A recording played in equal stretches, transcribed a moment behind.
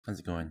How's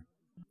it going?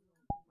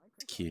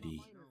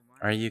 Cutie.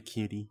 Are you a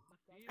cutie?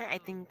 I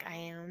think I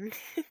am.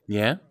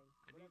 Yeah?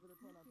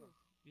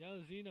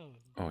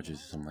 Oh,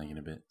 Jesus, I'm lagging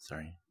a bit.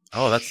 Sorry.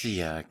 Oh, that's the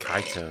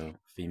Kaito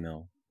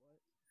female.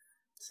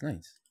 It's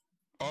nice.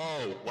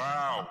 Oh,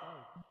 wow.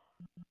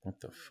 What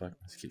the fuck?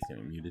 This kid's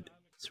getting muted.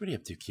 So what are you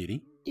up to,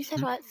 cutie? You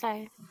said what?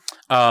 Sorry.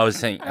 Oh, I was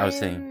saying.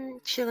 I'm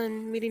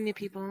chilling, meeting new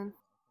people.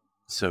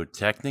 So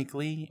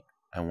technically,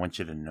 I want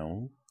you to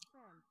know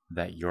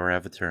that your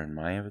avatar and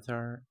my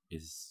avatar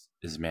is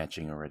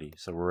matching already.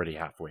 So we're already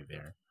halfway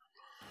there.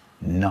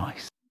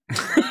 Nice.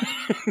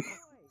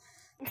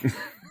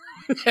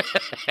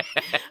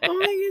 Oh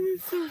my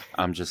goodness.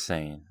 I'm just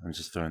saying. I'm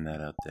just throwing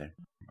that out there.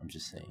 I'm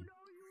just saying.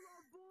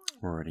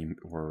 We're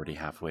already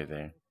halfway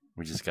there.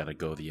 We just gotta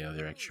go the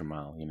other extra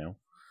mile, you know.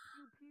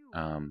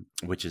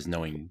 Which is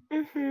knowing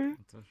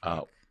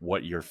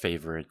what your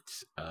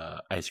favorite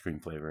ice cream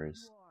flavor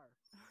is.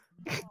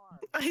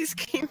 Ice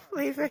cream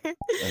flavor.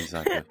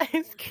 Exactly.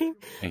 Ice cream.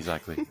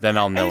 Exactly. Then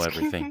I'll know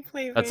everything.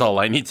 That's all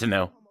I need to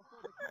know.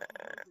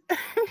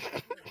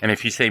 And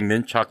if you say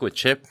mint chocolate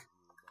chip,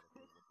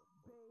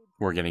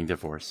 we're getting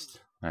divorced.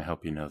 I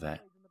hope you know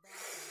that.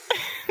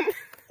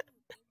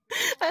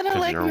 I don't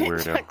like you're a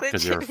weirdo.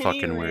 Because you're a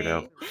fucking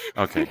weirdo.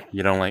 Okay,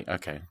 you don't like.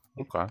 Okay.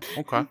 All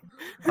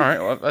right.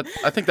 Well,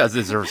 I think that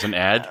deserves an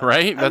ad,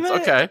 right? That's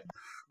okay.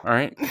 All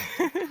right.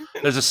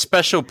 There's a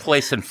special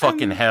place in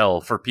fucking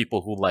hell for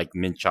people who like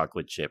mint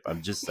chocolate chip.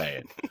 I'm just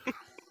saying.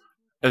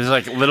 It's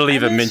like literally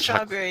the mint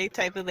strawberry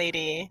type of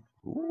lady.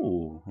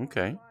 Ooh,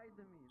 okay.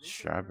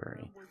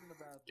 Strawberry.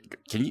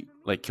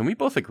 Can we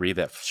both agree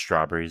that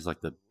strawberry is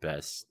like the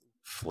best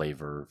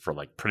flavor for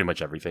like pretty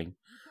much everything?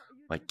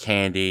 Like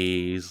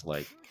candies,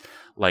 like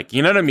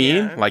you know what I mean?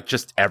 Yeah. Like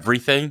just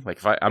everything. Like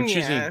if I'm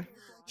choosing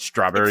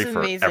strawberry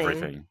for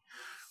everything,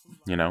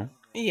 you know?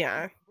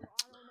 Yeah.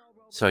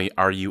 So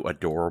are you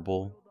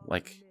adorable?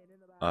 Like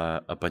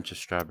a bunch of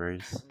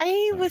strawberries?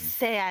 I would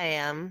say I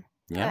am.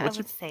 Yeah, I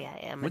would say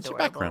I am. What's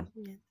adorable. your background?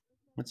 Yeah.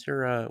 What's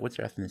your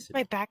ethnicity?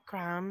 My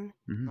background.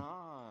 Mm-hmm.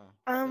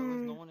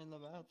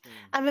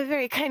 I'm a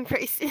very kind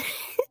person.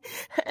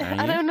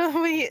 I don't know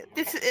who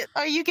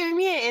are you giving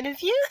me an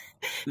interview?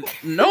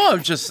 No,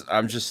 I'm just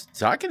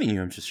talking to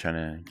you. I'm just trying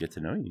to get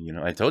to know you. You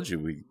know, I told you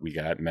we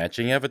got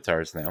matching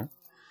avatars now.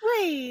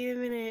 Wait a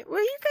minute. Were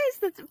you guys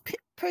the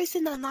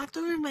person that knocked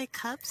over my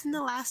cups in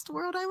the last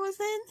world I was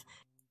in?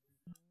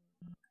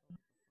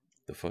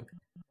 The fuck?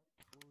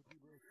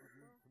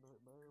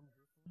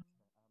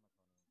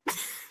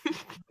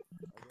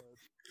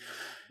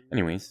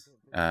 Anyways,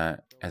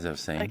 as I was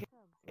saying,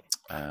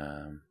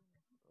 hold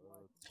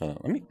on,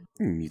 let me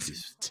mute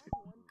these.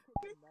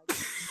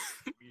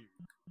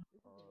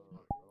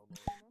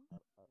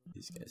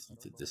 These guys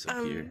need to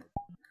disappear.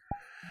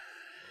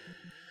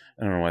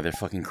 I don't know why they're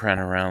fucking crying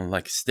around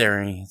like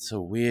staring. It's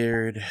so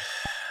weird.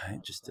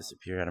 Just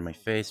disappear out of my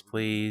face,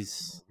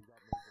 please.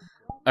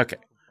 Okay.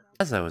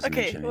 As I was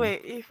mentioning.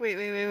 Wait.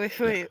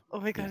 Yeah. Oh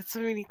my god,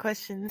 so many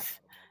questions.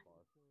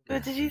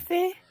 What did you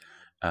say?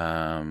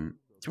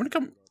 Do you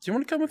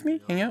want to come with me?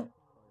 Hang out?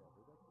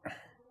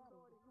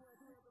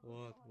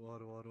 What?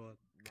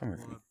 Come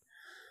with me.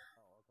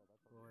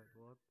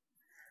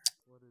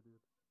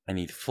 I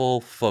need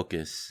full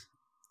focus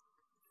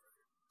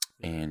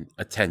and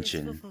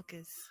attention. Full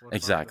focus.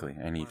 Exactly.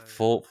 I need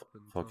full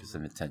focus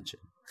and attention.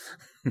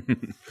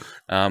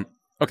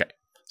 Okay.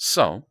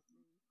 So,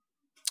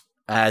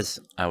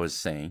 as I was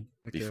saying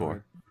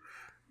before,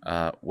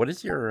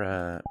 what's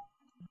your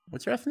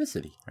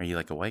ethnicity? Are you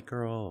like a white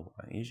girl,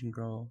 an Asian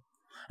girl?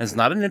 It's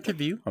not an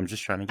interview. I'm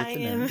just trying to get to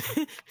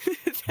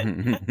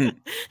know.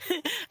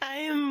 I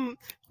am.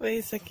 Wait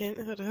a second.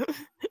 Hold on.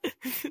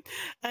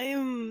 I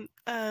am.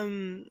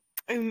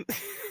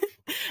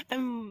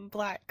 I'm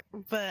black,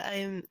 but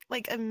I'm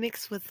like a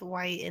mix with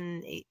white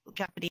and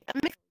Japanese.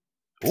 I'm mixed.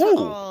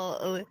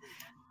 Ooh.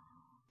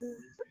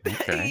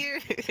 Okay. You're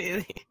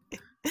really.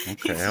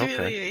 Okay.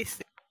 Really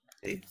racist.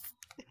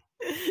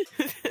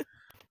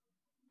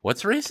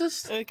 What's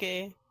racist?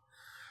 Okay.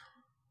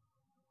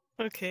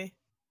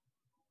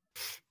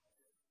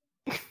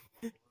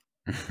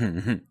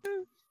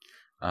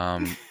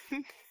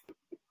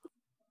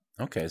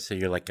 Okay, so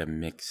you're like a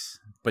mix.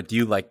 But do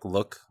you like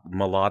look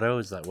mulatto?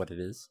 Is that what it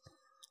is?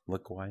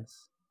 Look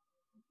wise?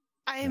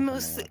 I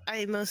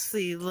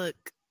mostly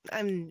look.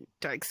 I'm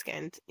dark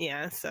skinned.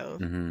 Yeah, so.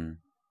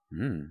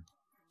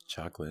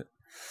 Chocolate.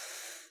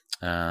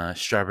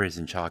 Strawberries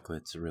and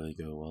chocolates really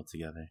go well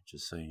together,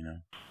 just so you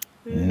know.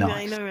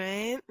 Nice. I know,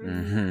 right?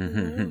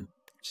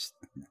 Just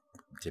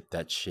dip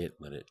that shit,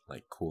 let it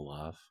like cool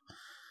off.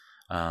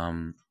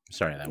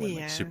 Sorry, that went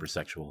like super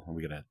sexual.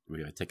 We gotta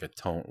take a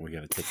tone. We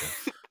gotta take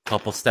a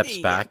couple steps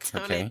back.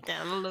 Okay. It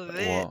down a little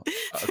bit. Well,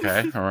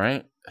 okay. All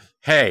right.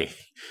 Hey,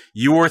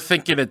 you were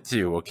thinking it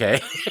too. Okay.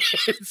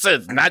 So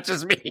it's not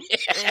just me.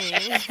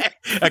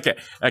 Okay.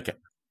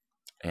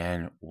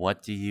 And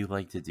what do you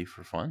like to do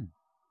for fun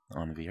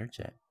on VR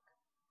chat?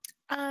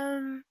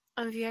 On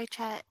VR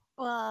chat.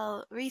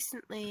 Well,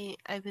 recently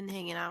I've been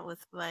hanging out with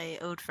my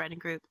old friend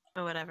group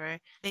or whatever.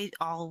 They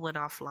all went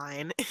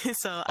offline,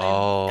 so I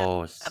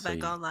Oh, got back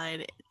see.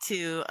 online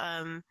to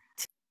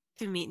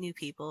meet new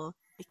people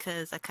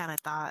because I kind of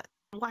thought,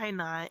 why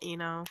not, you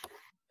know?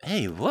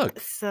 Hey, look,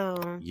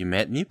 So you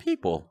met new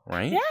people,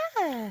 right?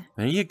 yeah,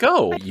 There you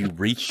go. You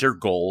reached your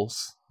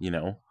goals, you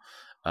know.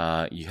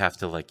 You have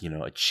to like,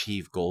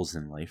 achieve goals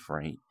in life,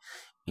 right?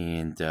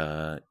 And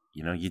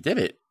you did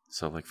it.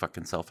 So like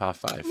fucking self high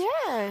five.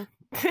 yeah,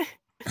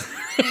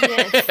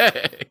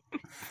 yes.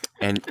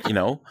 And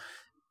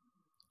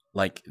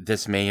like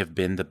this may have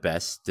been the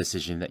best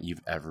decision that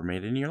you've ever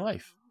made in your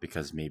life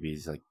because maybe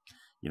it's like,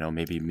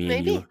 maybe me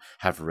and you Maybe.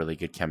 have really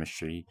good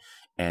chemistry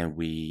and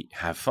we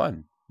have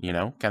fun,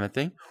 kind of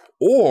thing.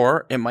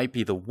 Or it might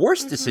be the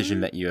worst decision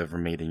Mm-hmm. that you ever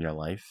made in your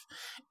life.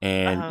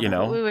 And, you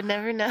know, We would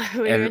never know.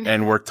 We and would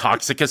and we're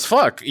toxic as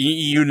fuck.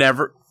 You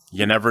never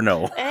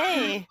know.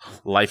 Hey.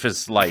 Life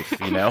is life,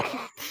 you know.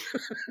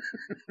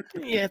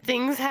 Yeah,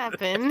 things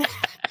happen.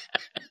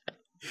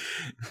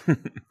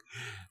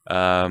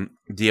 Do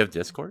you have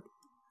Discord?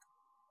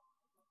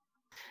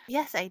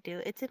 Yes, I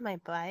do. It's in my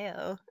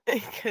bio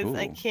because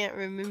I Ooh. can't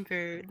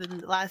remember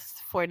the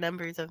last 4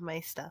 numbers of my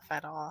stuff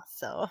at all.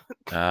 So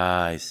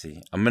I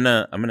see. I'm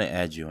gonna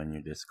add you on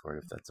your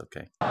Discord if that's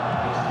okay.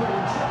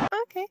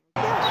 okay,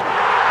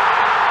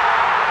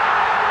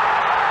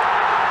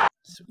 yeah,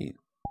 Sweet.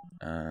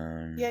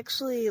 sure. He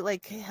actually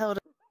like held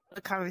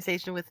a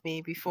conversation with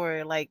me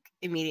before like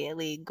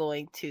immediately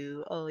going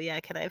to, oh yeah,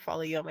 can I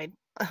follow you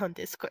on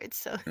Discord?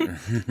 So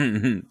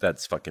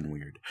That's fucking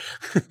weird.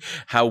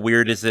 How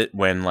weird is it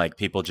when like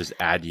people just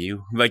add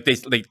you? Like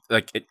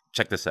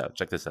check this out.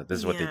 Check this out. This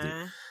is what they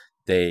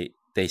do.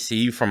 They see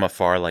you from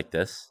afar like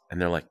this,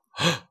 and they're like,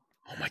 "Oh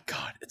my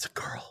god, it's a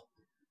girl!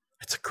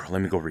 It's a girl.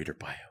 Let me go read her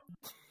bio.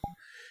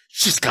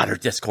 She's got her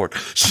Discord.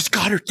 She's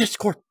got her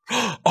Discord.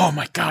 Oh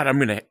my god, I'm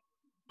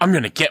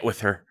gonna get with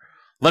her.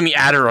 Let me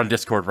add her on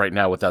Discord right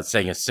now without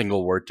saying a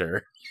single word to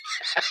her."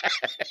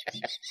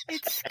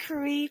 It's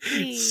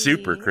creepy.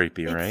 Super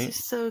creepy, right?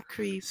 It's so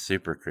creepy.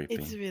 Super creepy.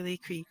 It's really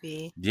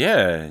creepy.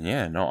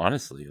 Yeah. No,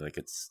 honestly, like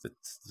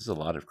there's a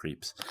lot of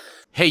creeps.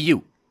 Hey,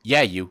 you.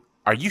 Yeah, you.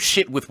 Are you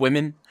shit with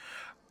women?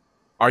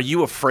 Are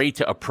you afraid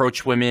to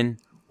approach women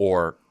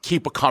or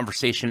keep a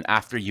conversation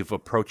after you've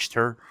approached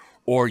her?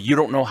 Or you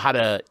don't know how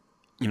to,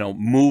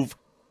 move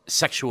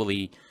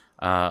sexually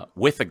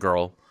with a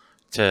girl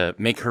to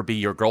make her be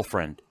your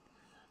girlfriend?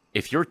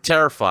 If you're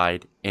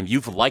terrified and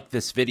you've liked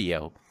this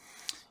video,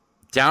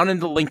 down in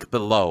the link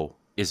below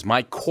is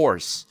my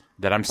course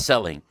that I'm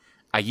selling.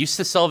 I used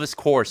to sell this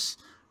course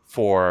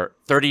for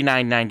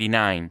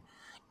 $39.99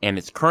 and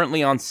it's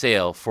currently on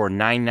sale for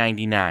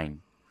 $9.99.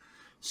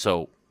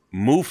 So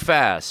move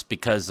fast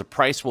because the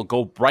price will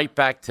go right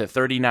back to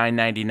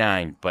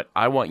 $39.99. But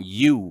I want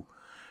you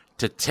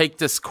to take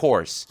this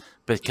course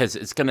because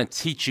it's going to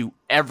teach you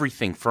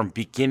everything from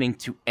beginning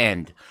to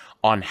end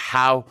on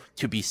how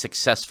to be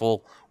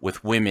successful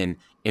with women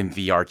in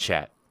VR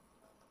chat.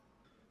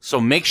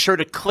 So make sure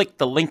to click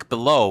the link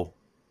below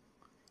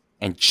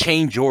and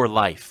change your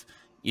life.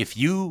 If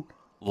you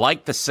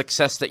like the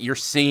success that you're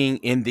seeing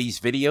in these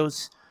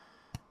videos,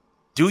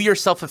 do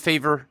yourself a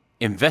favor,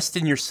 invest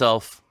in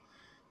yourself,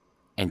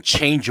 and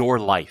change your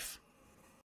life.